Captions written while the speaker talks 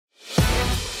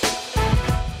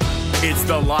It's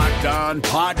the Locked On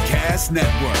Podcast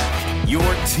Network, your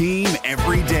team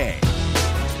every day.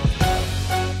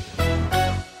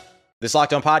 This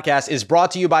Locked On Podcast is brought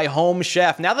to you by Home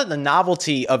Chef. Now that the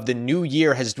novelty of the new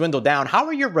year has dwindled down, how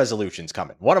are your resolutions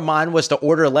coming? One of mine was to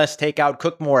order less takeout,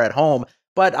 cook more at home,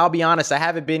 but I'll be honest, I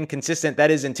haven't been consistent. That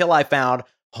is until I found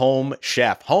Home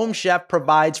Chef. Home Chef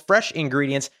provides fresh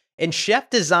ingredients and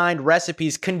chef-designed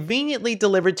recipes conveniently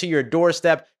delivered to your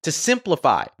doorstep to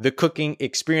simplify the cooking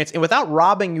experience and without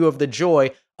robbing you of the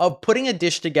joy of putting a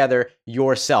dish together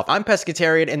yourself. I'm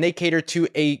pescatarian and they cater to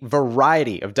a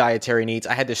variety of dietary needs.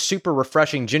 I had this super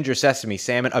refreshing ginger sesame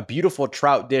salmon, a beautiful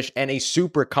trout dish, and a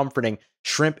super comforting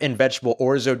shrimp and vegetable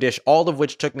orzo dish, all of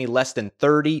which took me less than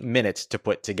 30 minutes to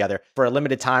put together. For a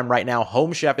limited time right now,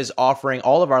 Home Chef is offering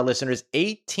all of our listeners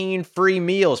 18 free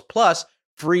meals plus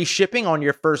free shipping on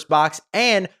your first box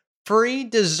and free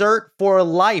dessert for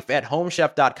life at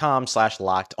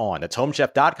homechef.com/lockedon. That's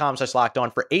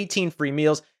homechef.com/lockedon for 18 free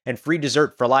meals and free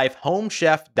dessert for life.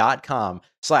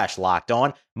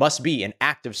 Homechef.com/lockedon. Must be an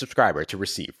active subscriber to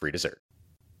receive free dessert.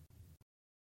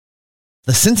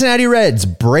 The Cincinnati Reds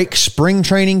break spring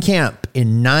training camp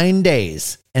in 9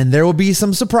 days, and there will be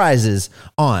some surprises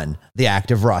on the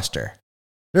active roster.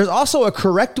 There's also a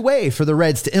correct way for the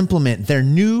Reds to implement their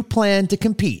new plan to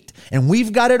compete, and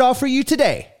we've got it all for you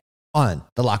today on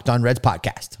the Locked On Reds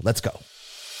podcast. Let's go.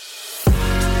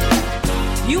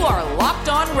 You are Locked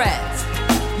On Reds,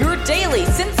 your daily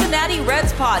Cincinnati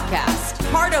Reds podcast,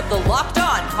 part of the Locked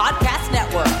On Podcast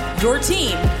Network, your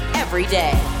team every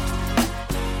day.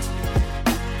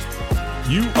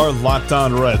 You are Locked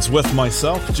On Reds with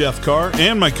myself, Jeff Carr,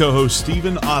 and my co-host,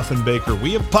 Stephen Offenbaker.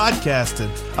 We have podcasted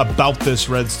about this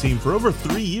Reds team for over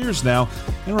 3 years now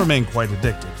and remain quite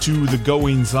addicted to the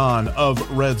goings-on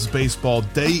of Reds baseball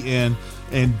day in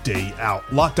and day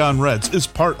out. Locked On Reds is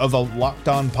part of the Locked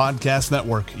On Podcast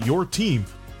Network, your team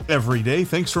every day.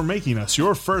 Thanks for making us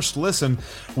your first listen.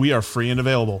 We are free and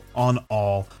available on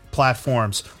all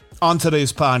platforms. On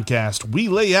today's podcast, we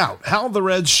lay out how the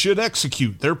Reds should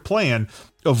execute their plan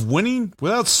of winning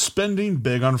without spending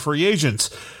big on free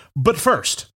agents. But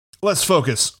first, let's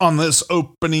focus on this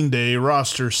opening day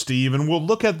roster, Steve, and we'll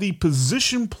look at the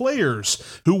position players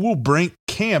who will break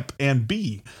camp and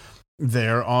be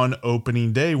there on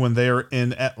opening day when they are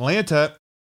in Atlanta.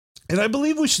 And I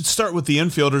believe we should start with the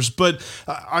infielders, but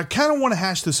I kind of want to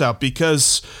hash this out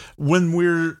because when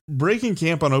we're breaking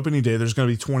camp on opening day, there's going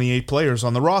to be 28 players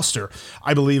on the roster.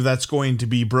 I believe that's going to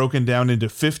be broken down into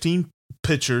 15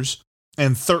 pitchers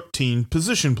and 13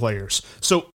 position players.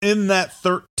 So in that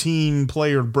 13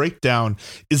 player breakdown,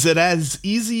 is it as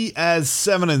easy as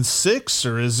 7 and 6,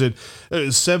 or is it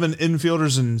 7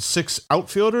 infielders and 6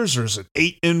 outfielders, or is it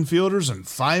 8 infielders and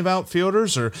 5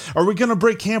 outfielders, or are we going to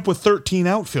break camp with 13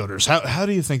 outfielders? How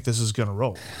do you think this is going to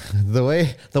roll? The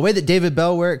way that David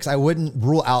Bell works, I wouldn't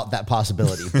rule out that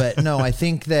possibility. But no, I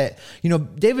think that,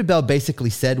 David Bell basically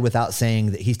said without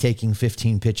saying that he's taking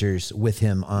 15 pitchers with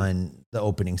him on the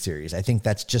opening series. I think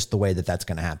that's just the way that that's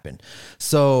going to happen.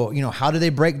 So, how do they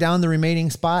break down the remaining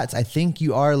spots? I think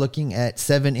you are looking at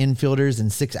 7 infielders and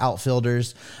 6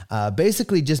 outfielders,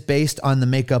 basically just based on the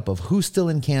makeup of who's still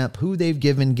in camp, who they've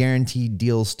given guaranteed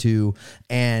deals to,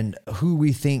 and who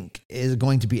we think is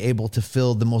going to be able to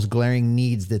fill the most glaring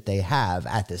needs that they have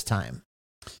at this time.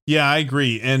 Yeah, I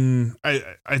agree. And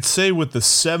I'd say with the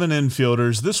 7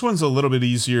 infielders, this one's a little bit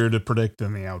easier to predict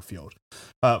than the outfield,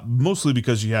 mostly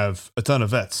because you have a ton of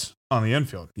vets on the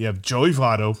infield. You have Joey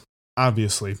Votto,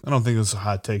 obviously. I don't think this is a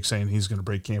hot take saying he's going to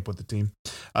break camp with the team.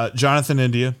 Jonathan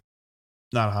India,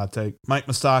 not a hot take. Mike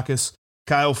Moustakas,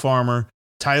 Kyle Farmer,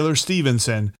 Tyler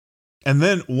Stevenson, and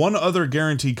then one other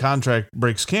guaranteed contract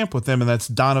breaks camp with them, and that's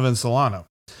Donovan Solano.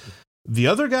 The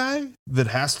other guy that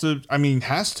has to, I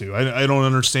don't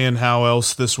understand how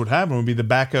else this would happen, would be the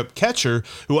backup catcher,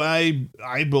 who I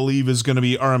believe is going to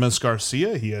be Aramis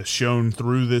Garcia. He has shown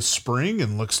through this spring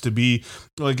and looks to be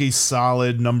like a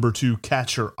solid number 2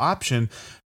 catcher option.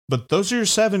 But those are your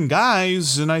 7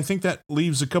 guys, and I think that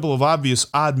leaves a couple of obvious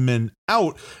odd men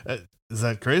out. Is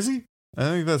that crazy? I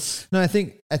think that's no. I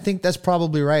think that's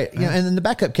probably right. And then the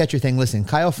backup catcher thing. Listen,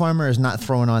 Kyle Farmer is not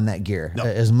throwing on that gear. No.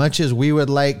 As much as we would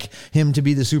like him to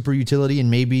be the super utility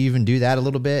and maybe even do that a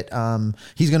little bit,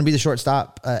 he's going to be the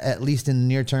shortstop at least in the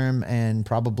near term and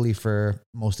probably for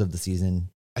most of the season.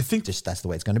 I think just that's the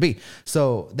way it's going to be.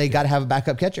 So they got to have a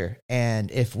backup catcher, and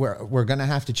if we're going to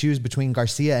have to choose between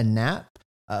Garcia and Knapp,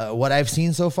 what I've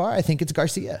seen so far, I think it's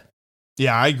Garcia.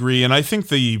 Yeah, I agree, and I think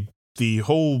the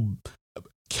whole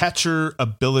catcher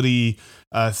ability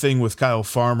thing with Kyle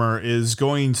Farmer is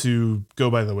going to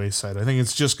go by the wayside. I think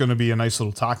it's just going to be a nice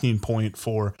little talking point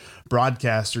for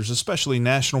broadcasters, especially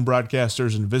national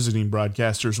broadcasters and visiting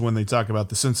broadcasters when they talk about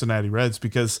the Cincinnati Reds,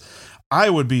 because I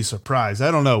would be surprised.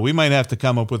 I don't know. We might have to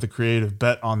come up with a creative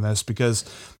bet on this, because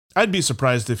I'd be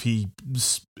surprised if he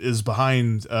is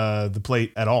behind the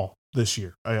plate at all this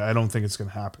year. I don't think it's going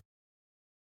to happen.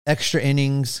 Extra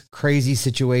innings, crazy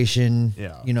situation.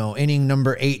 Yeah. Inning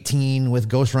number 18 with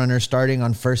ghost runners starting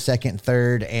on first, second,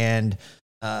 third, and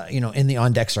in the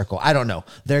on deck circle. I don't know.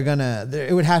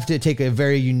 It would have to take a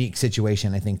very unique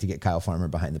situation, I think, to get Kyle Farmer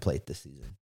behind the plate this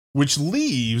season. Which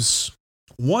leaves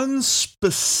one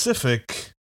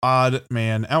specific odd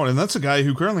man out, and that's a guy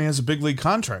who currently has a big league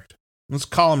contract. That's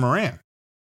Colin Moran.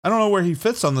 I don't know where he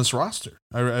fits on this roster.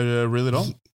 I really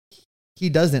don't. He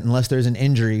doesn't, unless there's an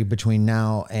injury between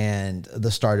now and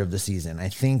the start of the season. I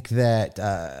think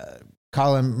that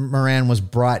Colin Moran was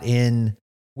brought in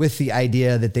with the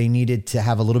idea that they needed to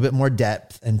have a little bit more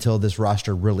depth until this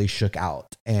roster really shook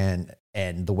out. And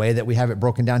the way that we have it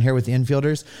broken down here with the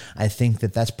infielders, I think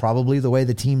that that's probably the way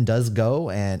the team does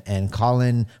go. And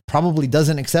Colin probably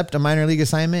doesn't accept a minor league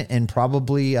assignment and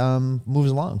probably moves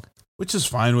along. Which is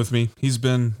fine with me. He's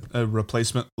been a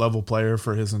replacement level player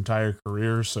for his entire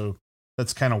career, so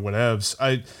that's kind of whatevs.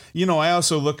 I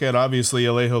also look at, obviously,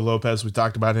 Alejo Lopez. We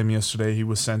talked about him yesterday. He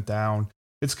was sent down.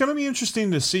 It's going to be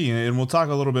interesting to see, and we'll talk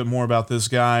a little bit more about this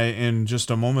guy in just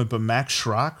a moment, but Max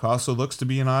Schrock also looks to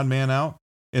be an odd man out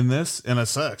in this, and it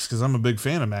sucks because I'm a big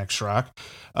fan of Max Schrock.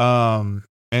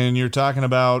 And you're talking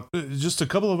about just a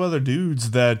couple of other dudes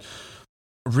that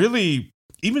really,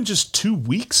 even just 2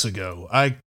 weeks ago,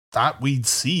 I thought we'd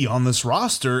see on this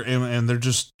roster, and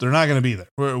they're not going to be there.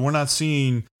 We're not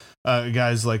seeing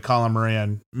guys like Colin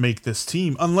Moran make this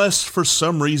team, unless for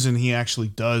some reason he actually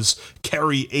does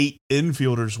carry 8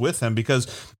 infielders with him, because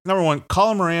number one,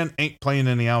 Colin Moran ain't playing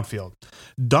in the outfield.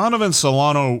 Donovan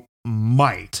Solano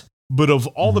might, but of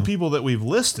all the people that we've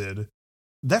listed,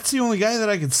 that's the only guy that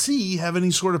I could see have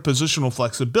any sort of positional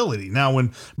flexibility. Now,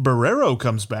 when Barrero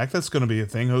comes back, that's going to be a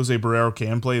thing. Jose Barrero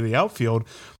can play the outfield,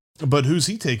 but who's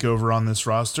he take over on this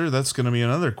roster? That's going to be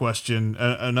another question,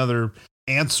 another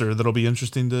answer that'll be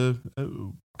interesting to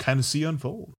kind of see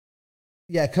unfold.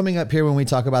 Yeah, coming up here when we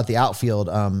talk about the outfield,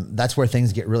 that's where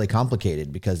things get really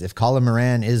complicated, because if Colin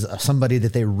Moran is somebody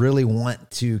that they really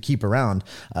want to keep around,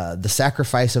 the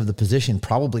sacrifice of the position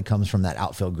probably comes from that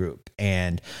outfield group.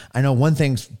 And I know one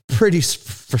thing's pretty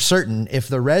for certain: if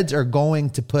the Reds are going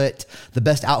to put the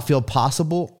best outfield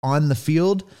possible on the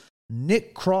field,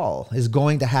 Nick Krall is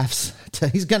going to have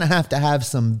to have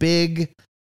some big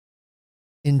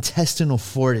intestinal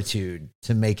fortitude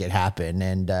to make it happen.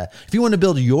 And if you want to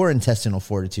build your intestinal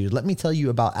fortitude, let me tell you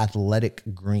about Athletic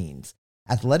Greens.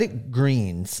 Athletic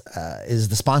Greens is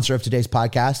the sponsor of today's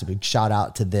podcast. A big shout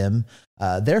out to them.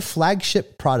 Their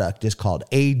flagship product is called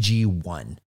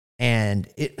AG1. And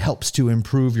it helps to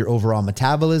improve your overall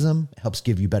metabolism, helps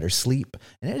give you better sleep,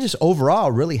 and it just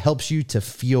overall really helps you to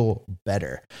feel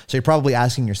better. So you're probably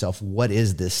asking yourself, what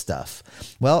is this stuff?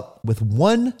 Well, with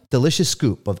one delicious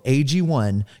scoop of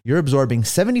AG1, you're absorbing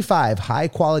 75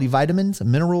 high-quality vitamins,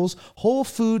 minerals, whole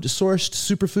food-sourced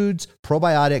superfoods,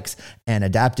 probiotics, and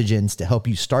adaptogens to help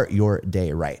you start your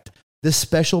day right. This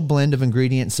special blend of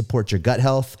ingredients supports your gut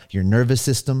health, your nervous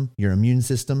system, your immune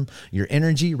system, your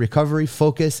energy, recovery,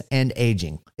 focus, and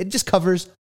aging. It just covers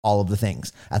all of the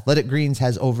things. Athletic Greens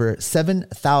has over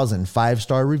 7,000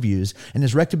 5-star reviews and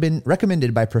is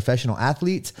recommended by professional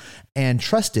athletes and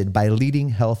trusted by leading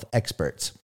health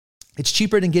experts. It's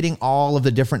cheaper than getting all of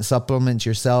the different supplements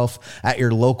yourself at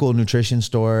your local nutrition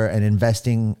store and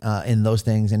investing in those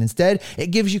things. And instead, it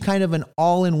gives you kind of an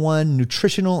all-in-one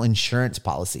nutritional insurance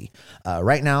policy.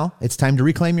 Right now, it's time to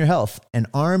reclaim your health and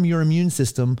arm your immune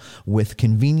system with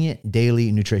convenient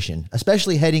daily nutrition,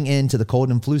 especially heading into the cold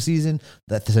and flu season.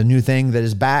 That's a new thing that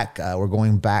is back. We're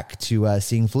going back to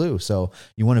seeing flu. So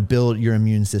you want to build your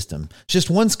immune system. Just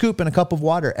one scoop in a cup of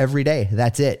water every day.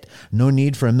 That's it. No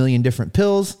need for a million different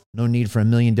pills. No need for a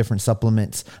million different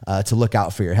supplements to look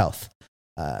out for your health.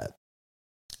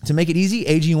 To make it easy,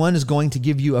 AG1 is going to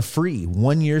give you a free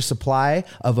 1-year supply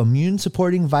of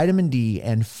immune-supporting vitamin D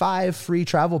and 5 free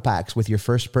travel packs with your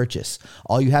first purchase.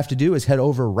 All you have to do is head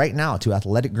over right now to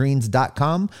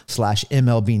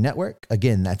athleticgreens.com/MLB network.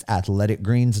 Again, that's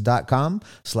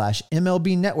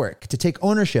athleticgreens.com/MLB network to take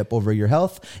ownership over your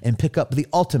health and pick up the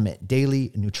ultimate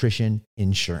daily nutrition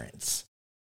insurance.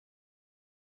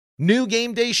 New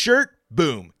game day shirt?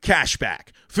 Boom. Cashback.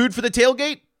 Food for the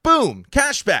tailgate? Boom!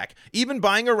 Cashback. Even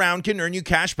buying a round can earn you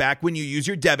cash back when you use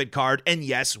your debit card. And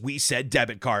yes, we said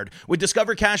debit card. With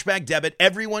Discover Cashback Debit,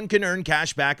 everyone can earn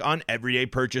cash back on everyday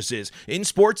purchases. In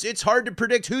sports, it's hard to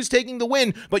predict who's taking the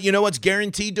win, but you know what's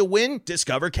guaranteed to win?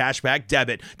 Discover Cashback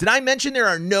Debit. Did I mention there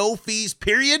are no fees,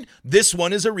 period? This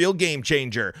one is a real game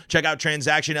changer. Check out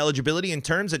transaction eligibility and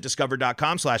terms at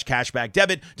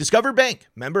discover.com/cashbackdebit. Discover Bank.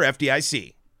 Member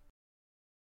FDIC.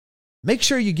 Make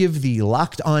sure you give the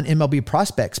Locked On MLB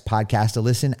Prospects podcast a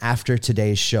listen after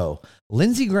today's show.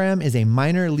 Lindsey Graham is a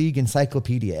minor league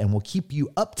encyclopedia and will keep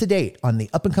you up to date on the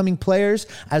up-and-coming players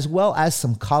as well as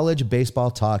some college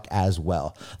baseball talk as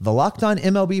well. The Locked On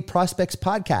MLB Prospects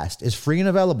podcast is free and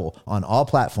available on all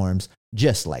platforms,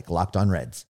 just like Locked On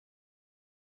Reds.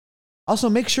 Also,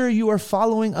 make sure you are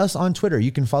following us on Twitter.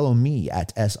 You can follow me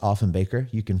at @SOffenbaker.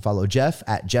 You can follow Jeff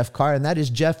at Jeff Carr, and that is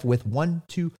Jeff with 1,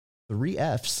 2, 3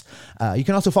 Fs. You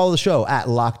can also follow the show at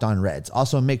Locked On Reds.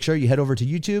 Also, make sure you head over to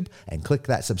YouTube and click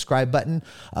that subscribe button.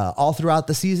 All throughout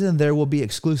the season, there will be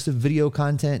exclusive video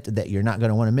content that you're not going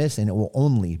to want to miss, and it will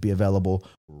only be available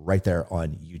right there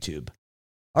on YouTube.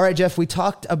 All right, Jeff, we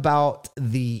talked about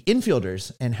the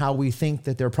infielders and how we think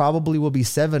that there probably will be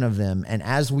 7 of them. And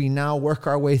as we now work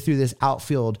our way through this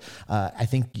outfield, I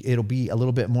think it'll be a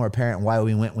little bit more apparent why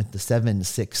we went with the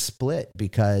 7-6 split,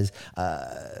 because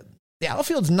the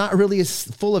outfield's not really as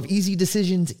full of easy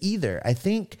decisions either. I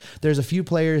think there's a few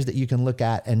players that you can look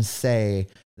at and say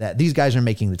that these guys are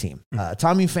making the team.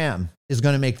 Tommy Pham is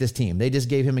going to make this team. They just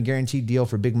gave him a guaranteed deal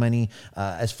for big money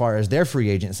as far as their free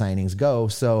agent signings go.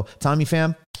 So Tommy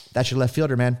Pham, that's your left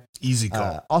fielder, man. Easy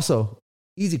call.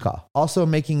 Easy call. Also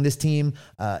making this team,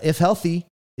 if healthy,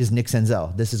 is Nick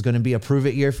Senzel. This is going to be a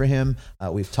prove-it year for him.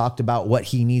 We've talked about what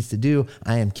he needs to do.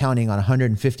 I am counting on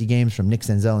 150 games from Nick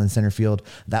Senzel in center field.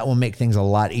 That will make things a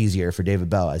lot easier for David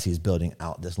Bell as he's building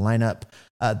out this lineup.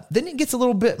 Then it gets a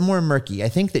little bit more murky. I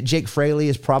think that Jake Fraley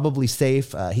is probably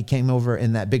safe. He came over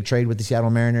in that big trade with the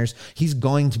Seattle Mariners. He's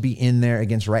going to be in there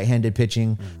against right-handed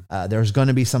pitching. There's going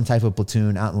to be some type of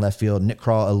platoon out in left field. Nick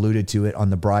Krall alluded to it on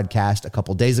the broadcast a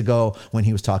couple days ago when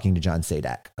he was talking to John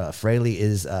Sadak. Fraley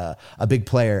is a big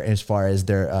player as far as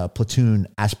their platoon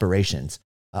aspirations.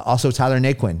 Also, Tyler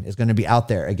Naquin is going to be out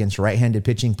there against right-handed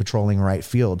pitching, patrolling right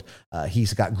field.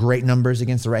 He's got great numbers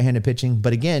against the right-handed pitching,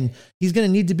 but again, he's going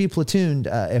to need to be platooned.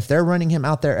 If they're running him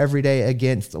out there every day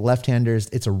against left-handers,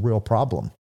 it's a real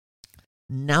problem.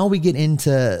 Now we get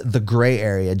into the gray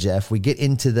area, Jeff. We get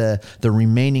into the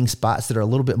remaining spots that are a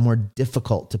little bit more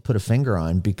difficult to put a finger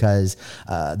on, because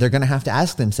they're going to have to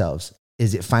ask themselves,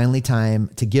 is it finally time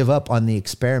to give up on the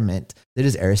experiment that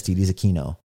is Aristides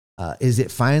Aquino? Is it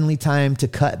finally time to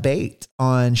cut bait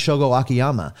on Shogo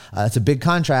Akiyama? It's a big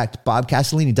contract. Bob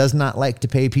Castellini does not like to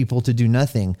pay people to do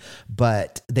nothing,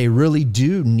 but they really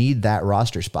do need that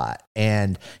roster spot.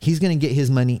 And he's going to get his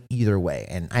money either way.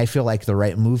 And I feel like the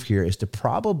right move here is to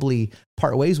probably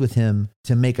part ways with him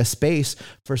to make a space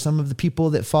for some of the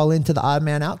people that fall into the odd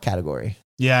man out category.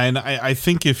 Yeah, and I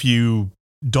think if you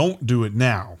don't do it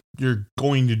now, you're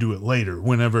going to do it later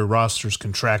whenever rosters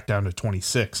contract down to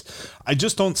 26. I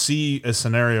just don't see a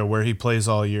scenario where he plays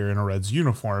all year in a Reds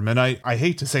uniform. And I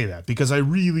hate to say that because I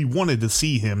really wanted to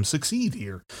see him succeed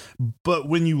here. But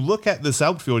when you look at this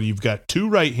outfield, you've got 2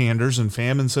 right-handers in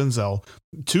Pham and Senzel,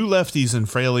 2 lefties in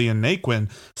Fraley and Naquin.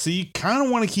 So you kind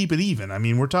of want to keep it even. I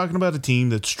mean, we're talking about a team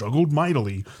that struggled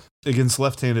mightily against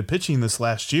left-handed pitching this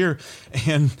last year.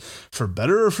 And for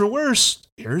better or for worse,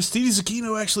 Aristides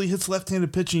Aquino actually hits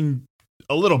left-handed pitching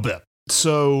a little bit.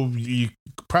 So you're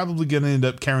probably going to end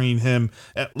up carrying him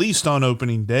at least on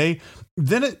opening day.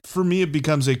 Then for me, it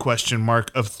becomes a question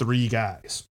mark of 3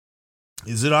 guys.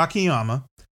 Is it Akiyama?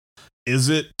 Is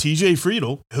it TJ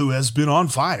Friedl, who has been on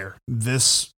fire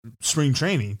this spring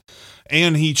training?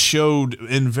 And he showed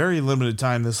in very limited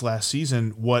time this last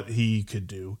season what he could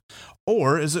do.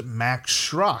 Or is it Max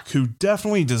Schrock, who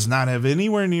definitely does not have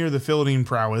anywhere near the fielding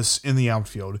prowess in the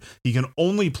outfield? He can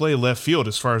only play left field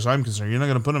as far as I'm concerned. You're not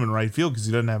going to put him in right field because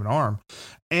he doesn't have an arm.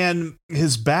 And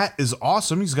his bat is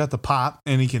awesome. He's got the pop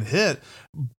and he can hit.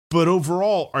 But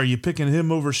overall, are you picking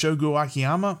him over Shogo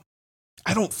Akiyama?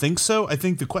 I don't think so. I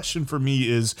think the question for me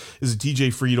is it TJ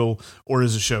Friedl or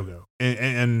is it Shogo?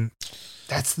 And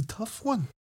that's the tough one.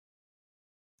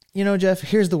 You know, Jeff,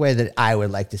 here's the way that I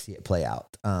would like to see it play out.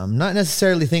 Not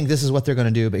necessarily think this is what they're going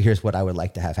to do, but here's what I would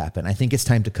like to have happen. I think it's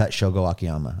time to cut Shogo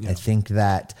Akiyama. Yeah. I think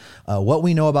that what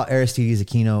we know about Aristides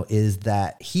Aquino is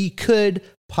that he could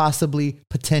possibly,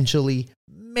 potentially,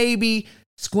 maybe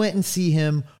squint and see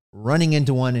him running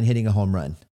into one and hitting a home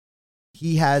run.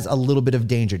 He has a little bit of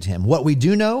danger to him. What we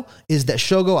do know is that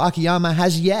Shogo Akiyama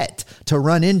has yet to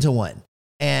run into one.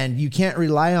 And you can't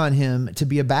rely on him to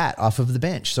be a bat off of the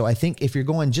bench. So I think if you're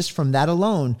going just from that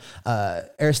alone,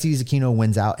 Aristides Aquino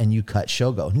wins out and you cut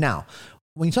Shogo. Now,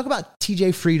 when you talk about TJ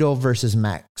Friedl versus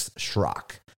Max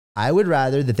Schrock, I would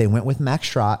rather that they went with Max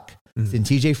Schrock. Send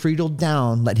TJ Friedl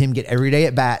down, let him get every day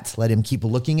at bats, let him keep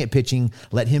looking at pitching,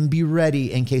 let him be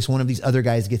ready in case one of these other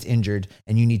guys gets injured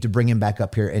and you need to bring him back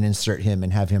up here and insert him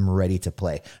and have him ready to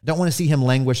play. Don't want to see him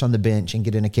languish on the bench and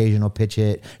get an occasional pitch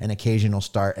hit, an occasional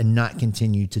start, and not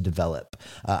continue to develop.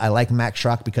 I like Max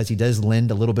Schrock because he does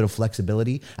lend a little bit of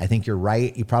flexibility. I think you're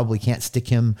right. You probably can't stick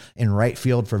him in right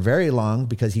field for very long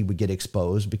because he would get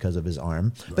exposed because of his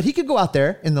arm. But he could go out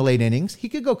there in the late innings. He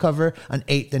could go cover an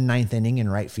 8th and 9th inning in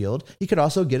right field. He could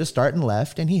also get a start in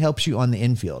left, and he helps you on the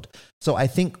infield. So I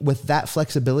think with that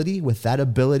flexibility, with that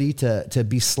ability to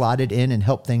be slotted in and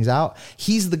help things out,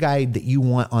 he's the guy that you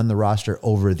want on the roster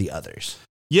over the others.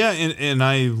 Yeah, and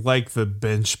I like the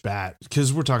bench bat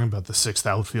because we're talking about the 6th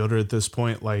outfielder at this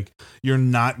point. Like, you're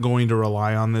not going to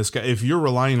rely on this guy. If you're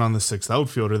relying on the 6th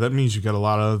outfielder, that means you got a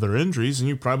lot of other injuries, and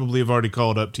you probably have already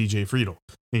called up TJ Friedl.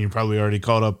 And you probably already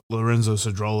called up Lorenzo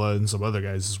Cedrola and some other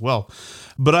guys as well.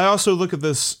 But I also look at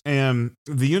this, and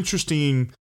the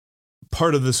interesting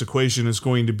part of this equation is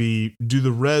going to be, do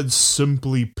the Reds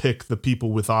simply pick the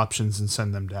people with options and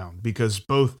send them down? Because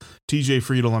both TJ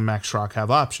Friedl and Max Schrock have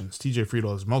options. TJ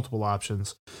Friedl has multiple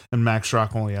options, and Max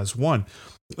Schrock only has one.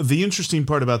 The interesting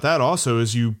part about that also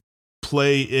is you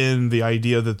play in the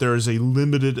idea that there is a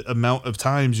limited amount of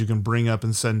times you can bring up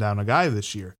and send down a guy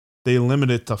this year. They limit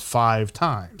it to 5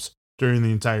 times during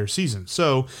the entire season.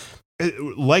 So,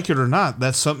 like it or not,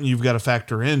 that's something you've got to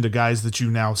factor into guys that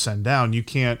you now send down. You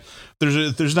can't.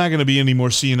 There's not going to be any more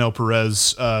CNL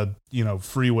Perez,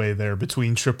 freeway there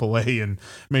between AAA and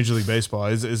Major League Baseball.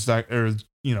 It's not, or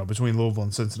between Louisville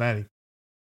and Cincinnati.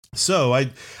 So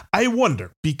I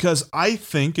wonder, because I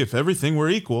think if everything were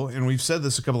equal, and we've said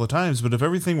this a couple of times, but if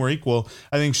everything were equal,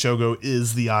 I think Shogo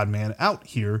is the odd man out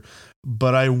here.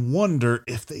 But I wonder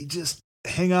if they just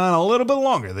hang on a little bit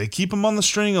longer. They keep him on the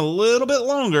string a little bit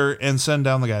longer and send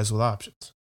down the guys with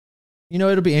options.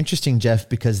 It'll be interesting, Jeff,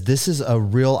 because this is a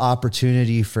real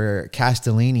opportunity for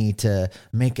Castellini to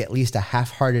make at least a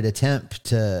half-hearted attempt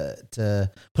to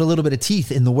put a little bit of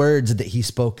teeth in the words that he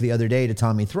spoke the other day to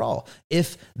Tommy Thrall.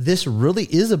 If this really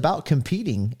is about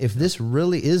competing, if this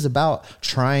really is about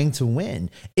trying to win,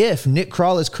 if Nick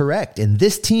Krall is correct and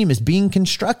this team is being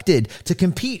constructed to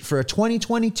compete for a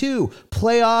 2022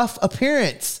 playoff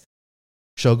appearance,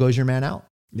 Shogo's your man out.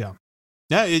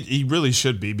 Yeah, he really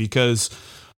should be, because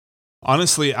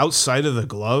honestly, outside of the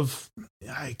glove,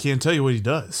 I can't tell you what he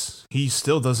does. He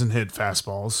still doesn't hit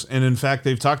fastballs. And in fact,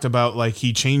 they've talked about, like,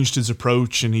 he changed his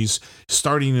approach and he's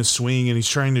starting his swing and he's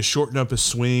trying to shorten up his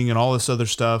swing and all this other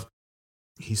stuff.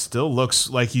 He still looks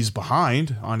like he's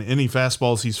behind on any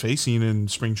fastballs he's facing in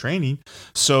spring training.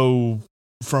 So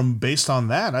based on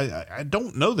that, I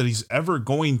don't know that he's ever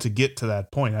going to get to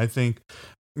that point. I think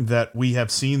that we have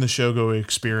seen the Shogo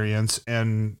experience,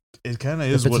 and it kind of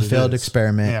is what it is. It's a failed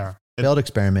experiment. Yeah. Failed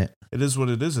experiment. It is what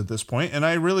it is at this point, and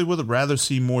I really would rather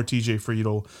see more TJ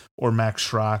Friedl or Max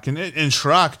Schrock. And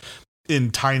Schrock, in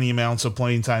tiny amounts of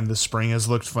playing time this spring, has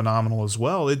looked phenomenal as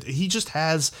well. He just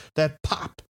has that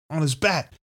pop on his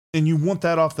bat, and you want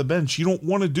that off the bench. You don't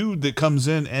want a dude that comes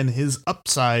in and his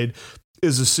upside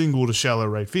is a single to shallow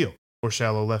right field or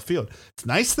shallow left field. It's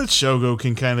nice that Shogo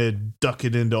can kind of duck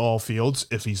it into all fields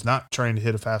if he's not trying to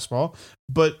hit a fastball,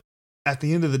 but at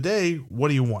the end of the day, what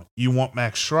do you want? You want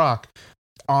Max Schrock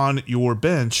on your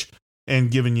bench and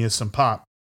giving you some pop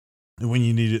when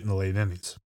you need it in the late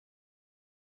innings.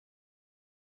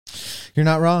 You're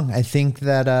not wrong. I think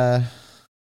that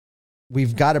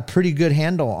we've got a pretty good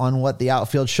handle on what the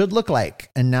outfield should look like.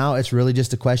 And now it's really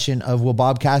just a question of, will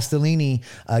Bob Castellini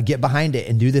get behind it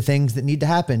and do the things that need to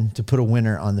happen to put a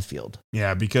winner on the field?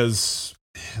 Yeah, because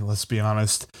let's be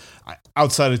honest,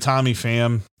 outside of Tommy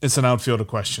Pham, it's an outfield of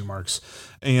question marks.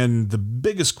 And the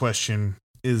biggest question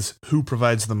is who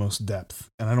provides the most depth.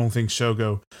 And I don't think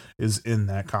Shogo is in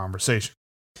that conversation.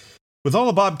 With all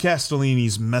of Bob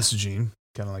Castellini's messaging,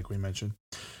 kind of like we mentioned,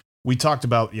 we talked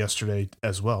about yesterday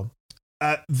as well,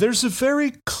 there's a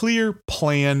very clear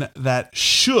plan that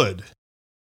should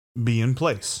be in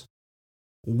place.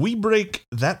 We break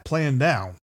that plan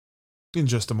down in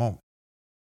just a moment.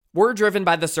 We're driven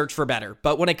by the search for better,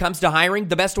 but when it comes to hiring,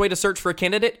 the best way to search for a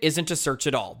candidate isn't to search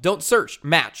at all. Don't search,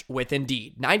 match with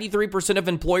Indeed. 93% of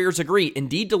employers agree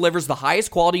Indeed delivers the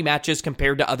highest quality matches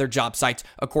compared to other job sites,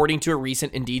 according to a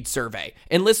recent Indeed survey.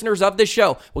 And listeners of this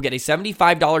show will get a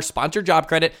 $75 sponsored job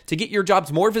credit to get your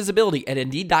jobs more visibility at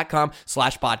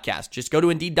Indeed.com/podcast. Just go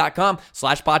to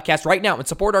Indeed.com/podcast right now and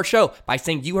support our show by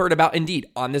saying you heard about Indeed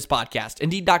on this podcast.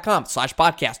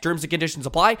 Indeed.com/podcast. Terms and conditions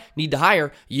apply. Need to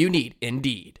hire? You need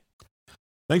Indeed.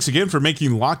 Thanks again for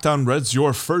making Locked On Reds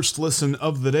your first listen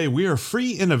of the day. We are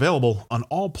free and available on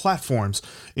all platforms,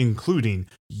 including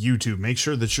YouTube. Make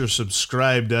sure that you're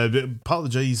subscribed.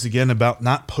 Apologize again about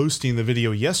not posting the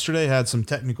video yesterday. Had some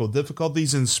technical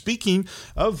difficulties. And speaking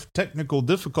of technical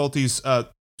difficulties,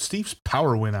 Steve's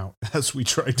power went out as we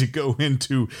tried to go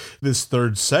into this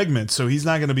third segment. So he's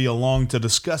not going to be along to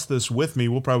discuss this with me.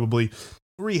 We'll probably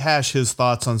rehash his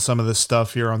thoughts on some of this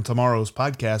stuff here on tomorrow's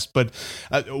podcast, but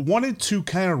I wanted to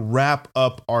kind of wrap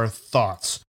up our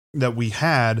thoughts that we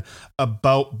had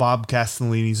about Bob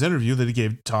Castellini's interview that he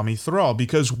gave Tommy Thrall,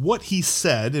 because what he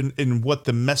said and what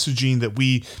the messaging that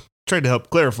we tried to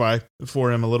help clarify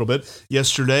for him a little bit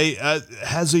yesterday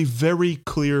has a very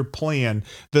clear plan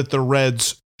that the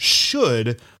Reds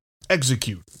should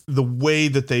execute, the way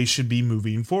that they should be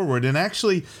moving forward. And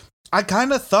actually, I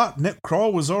kind of thought Nick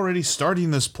Krall was already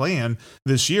starting this plan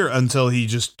this year until he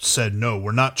just said, no,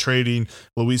 we're not trading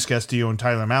Luis Castillo and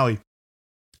Tyler Mahle.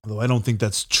 Although I don't think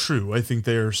that's true. I think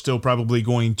they're still probably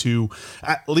going to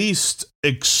at least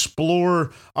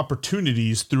explore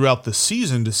opportunities throughout the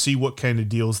season to see what kind of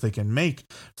deals they can make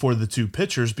for the two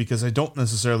pitchers, because I don't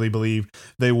necessarily believe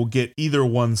they will get either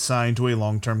one signed to a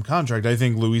long-term contract. I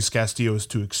think Luis Castillo is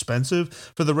too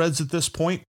expensive for the Reds at this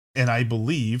point. And I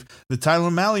believe that Tyler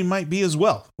Mahle might be as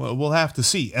well. Well, we'll have to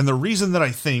see. And the reason that I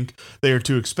think they are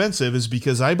too expensive is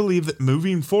because I believe that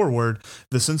moving forward,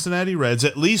 the Cincinnati Reds,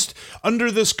 at least under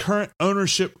this current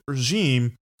ownership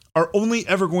regime, are only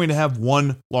ever going to have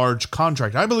one large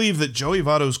contract. I believe that Joey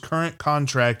Votto's current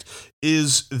contract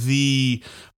is the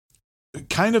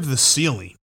kind of the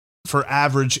ceiling for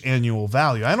average annual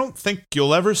value. I don't think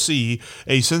you'll ever see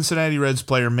a Cincinnati Reds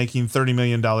player making $30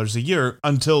 million a year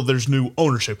until there's new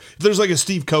ownership. If there's like a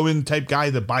Steve Cohen type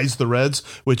guy that buys the Reds,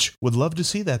 which would love to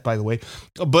see that, by the way,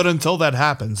 but until that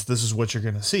happens, this is what you're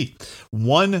going to see.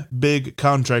 One big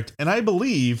contract, and I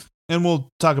believe, and we'll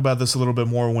talk about this a little bit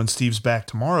more when Steve's back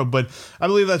tomorrow, but I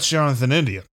believe that's Jonathan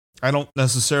India. I don't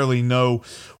necessarily know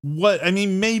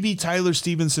maybe Tyler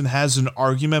Stevenson has an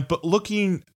argument, but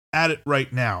looking at it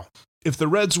right now, if the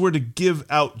Reds were to give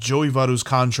out Joey Votto's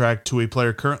contract to a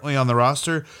player currently on the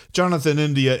roster, Jonathan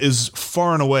India is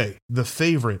far and away the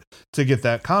favorite to get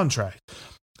that contract.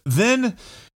 Then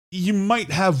you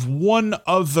might have one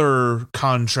other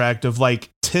contract of like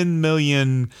 10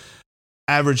 million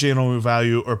average annual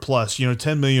value or plus,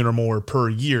 10 million or more per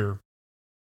year,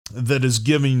 that is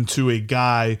giving to a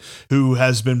guy who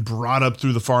has been brought up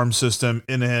through the farm system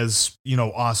and has,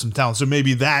 awesome talent. So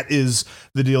maybe that is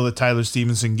the deal that Tyler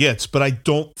Stevenson gets. But I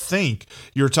don't think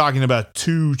you're talking about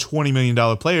two $20 million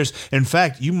players. In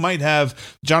fact, you might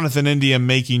have Jonathan India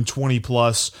making 20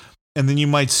 plus, and then you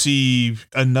might see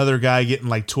another guy getting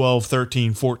like 12,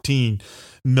 13, 14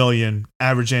 million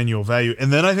average annual value.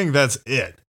 And then I think that's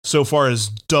it so far as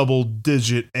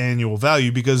double-digit annual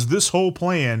value, because this whole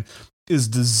plan is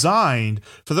designed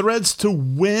for the Reds to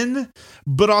win,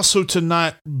 but also to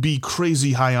not be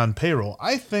crazy high on payroll.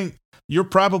 I think you're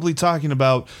probably talking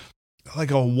about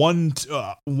like a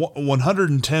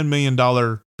 $110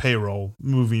 million payroll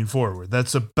moving forward.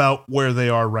 That's about where they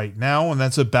are right now, and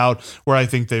that's about where I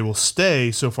think they will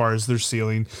stay so far as their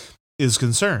ceiling is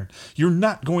concerned. You're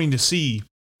not going to see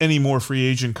any more free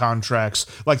agent contracts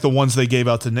like the ones they gave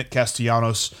out to Nick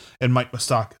Castellanos and Mike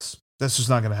Moustakas. That's just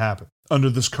not going to happen. Under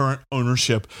this current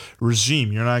ownership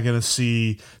regime, you're not going to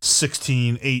see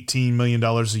 $16, $18 million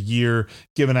a year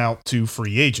given out to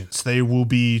free agents. They will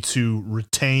be to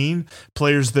retain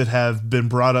players that have been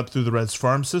brought up through the Reds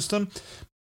farm system,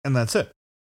 and that's it.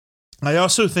 I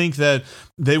also think that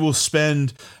they will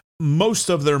spend most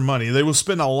of their money. They will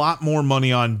spend a lot more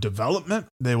money on development.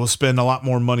 They will spend a lot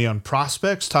more money on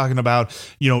prospects, talking about,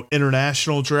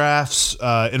 international drafts,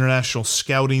 international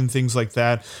scouting, things like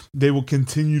that. They will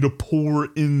continue to pour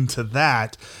into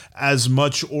that as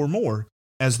much or more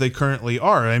as they currently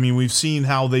are. I mean, we've seen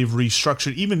how they've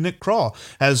restructured. Even Nick Krall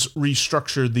has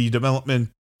restructured the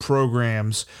development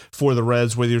programs for the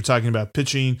Reds, whether you're talking about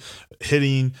pitching,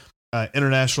 hitting,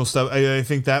 international stuff. I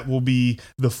think that will be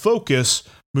the focus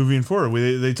moving forward.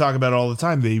 They talk about it all the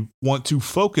time. They want to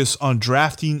focus on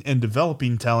drafting and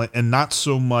developing talent and not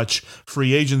so much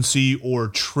free agency or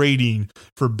trading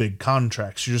for big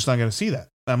contracts. You're just not going to see that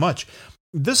much.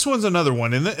 This one's another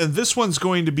one, and this one's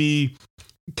going to be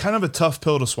kind of a tough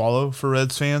pill to swallow for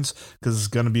Reds fans because it's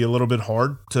going to be a little bit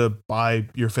hard to buy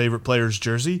your favorite player's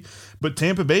jersey. But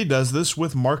Tampa Bay does this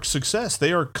with marked success.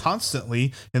 They are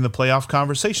constantly in the playoff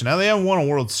conversation. Now, they haven't won a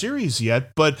World Series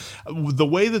yet, but the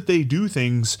way that they do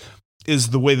things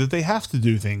is the way that they have to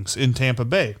do things in Tampa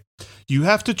Bay. You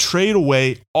have to trade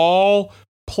away all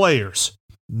players,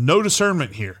 no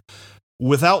discernment here,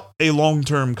 without a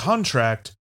long-term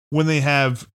contract when they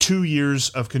have 2 years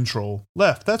of control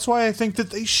left. That's why I think that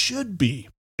they should be,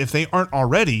 if they aren't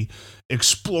already,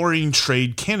 exploring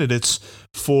trade candidates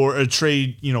for a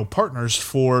trade, partners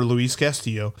for Luis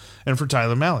Castillo and for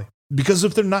Tyler Mahle. Because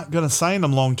if they're not going to sign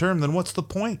them long term, then what's the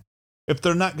point? If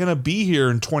they're not going to be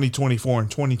here in 2024 and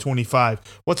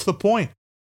 2025, what's the point?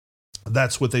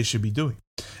 That's what they should be doing.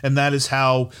 And that is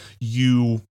how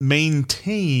you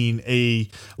maintain a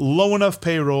low enough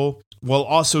payroll while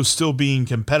also still being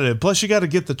competitive. Plus, you got to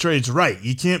get the trades right.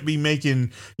 You can't be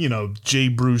making, Jay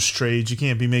Bruce trades. You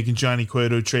can't be making Johnny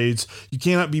Cueto trades. You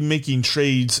cannot be making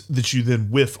trades that you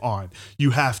then whiff on. You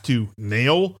have to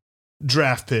nail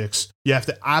draft picks. You have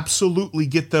to absolutely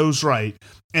get those right.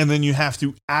 And then you have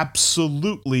to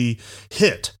absolutely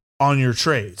hit on your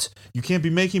trades. You can't be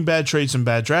making bad trades and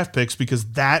bad draft picks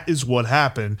because that is what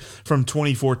happened from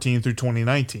 2014 through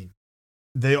 2019.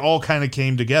 They all kind of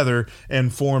came together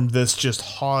and formed this just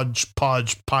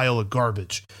hodgepodge pile of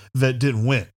garbage that didn't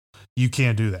win. You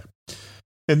can't do that.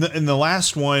 And the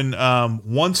last one,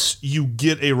 once you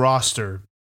get a roster,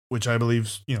 which I believe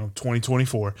is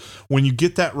 2024, when you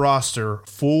get that roster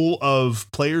full of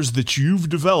players that you've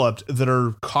developed that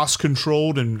are cost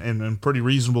controlled and pretty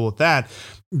reasonable at that,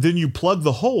 then you plug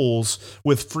the holes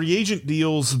with free agent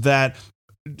deals that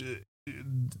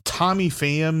Tommy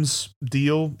Pham's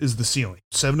deal is the ceiling.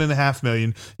 $7.5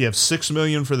 million. You have $6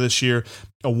 million for this year,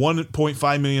 a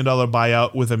 $1.5 million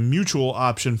buyout with a mutual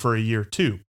option for a year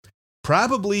 2.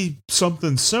 Probably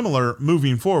something similar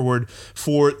moving forward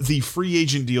for the free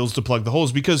agent deals to plug the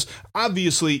holes, because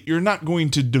obviously you're not going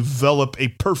to develop a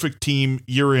perfect team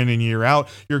year in and year out.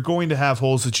 You're going to have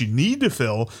holes that you need to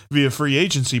fill via free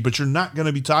agency, but you're not going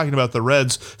to be talking about the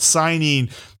Reds signing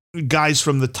guys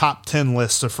from the top 10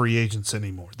 lists of free agents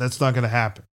anymore. That's not going to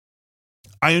happen.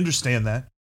 I understand that.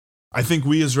 I think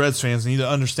we as Reds fans need to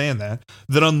understand that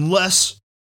unless,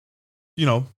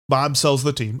 Bob sells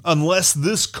the team, unless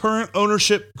this current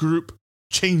ownership group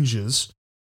changes,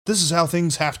 this is how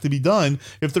things have to be done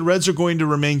if the Reds are going to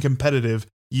remain competitive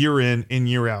year in and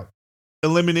year out,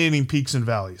 eliminating peaks and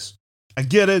valleys. I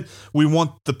get it. We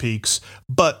want the peaks,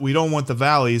 but we don't want the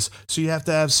valleys. So you have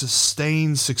to have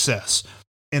sustained success.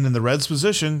 And in the Reds'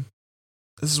 position,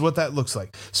 this is what that looks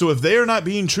like. So if they are not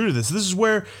being true to this is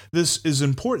where this is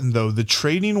important, though. The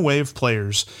trading away of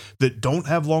players that don't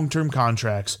have long-term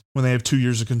contracts when they have 2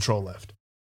 years of control left.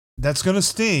 That's going to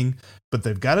sting, but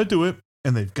they've got to do it,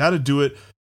 and they've got to do it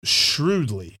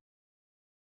shrewdly.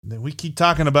 We keep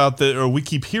talking about we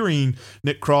keep hearing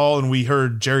Nick Krall, and we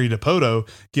heard Jerry Dipoto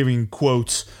giving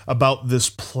quotes about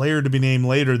this player to be named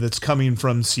later that's coming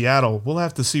from Seattle. We'll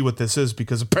have to see what this is,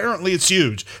 because apparently it's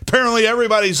huge. Apparently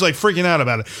everybody's freaking out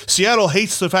about it. Seattle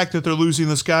hates the fact that they're losing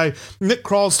this guy. Nick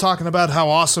Krall's talking about how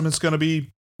awesome it's going to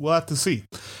be. We'll have to see.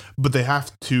 But they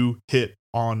have to hit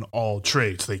on all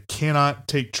trades. They cannot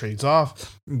take trades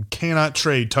off. You cannot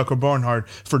trade Tucker Barnhart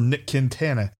for Nick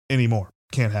Quintana anymore.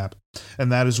 Can't happen.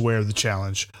 And that is where the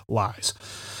challenge lies.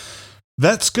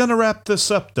 That's going to wrap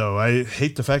this up, though. I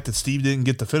hate the fact that Steve didn't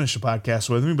get to finish the podcast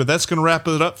with me, but that's going to wrap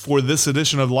it up for this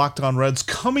edition of Locked On Reds.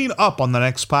 Coming up on the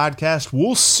next podcast,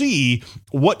 we'll see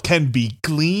what can be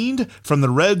gleaned from the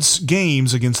Reds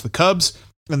games against the Cubs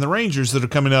and the Rangers that are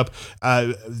coming up.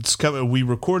 We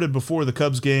recorded before the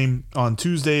Cubs game on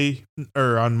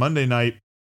Monday night.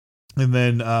 And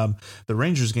then the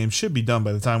Rangers game should be done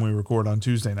by the time we record on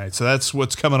Tuesday night. So that's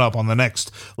what's coming up on the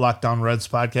next Locked On Reds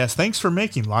podcast. Thanks for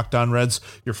making Locked On Reds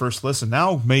your first listen.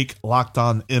 Now make Locked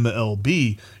On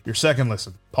MLB your second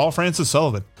listen. Paul Francis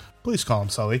Sullivan, please call him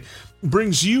Sully,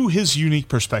 brings you his unique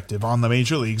perspective on the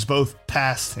major leagues, both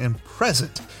past and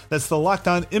present. That's the Locked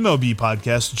On MLB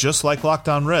podcast, just like Locked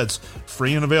On Reds,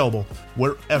 free and available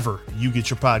wherever you get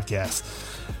your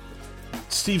podcasts.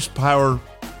 Steve's power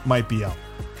might be out.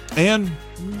 And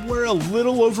we're a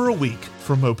little over a week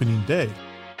from opening day,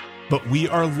 but we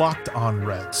are Locked On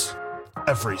Reds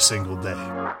every single day.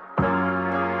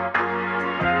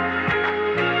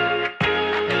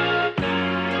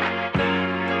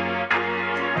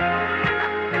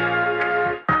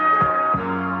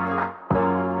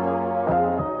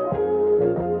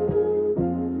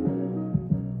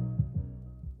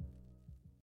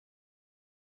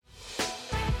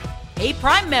 Hey,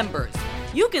 Prime members,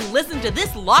 you can listen to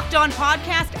this Locked On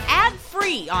podcast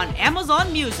ad-free on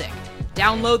Amazon Music.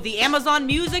 Download the Amazon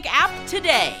Music app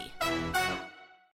today.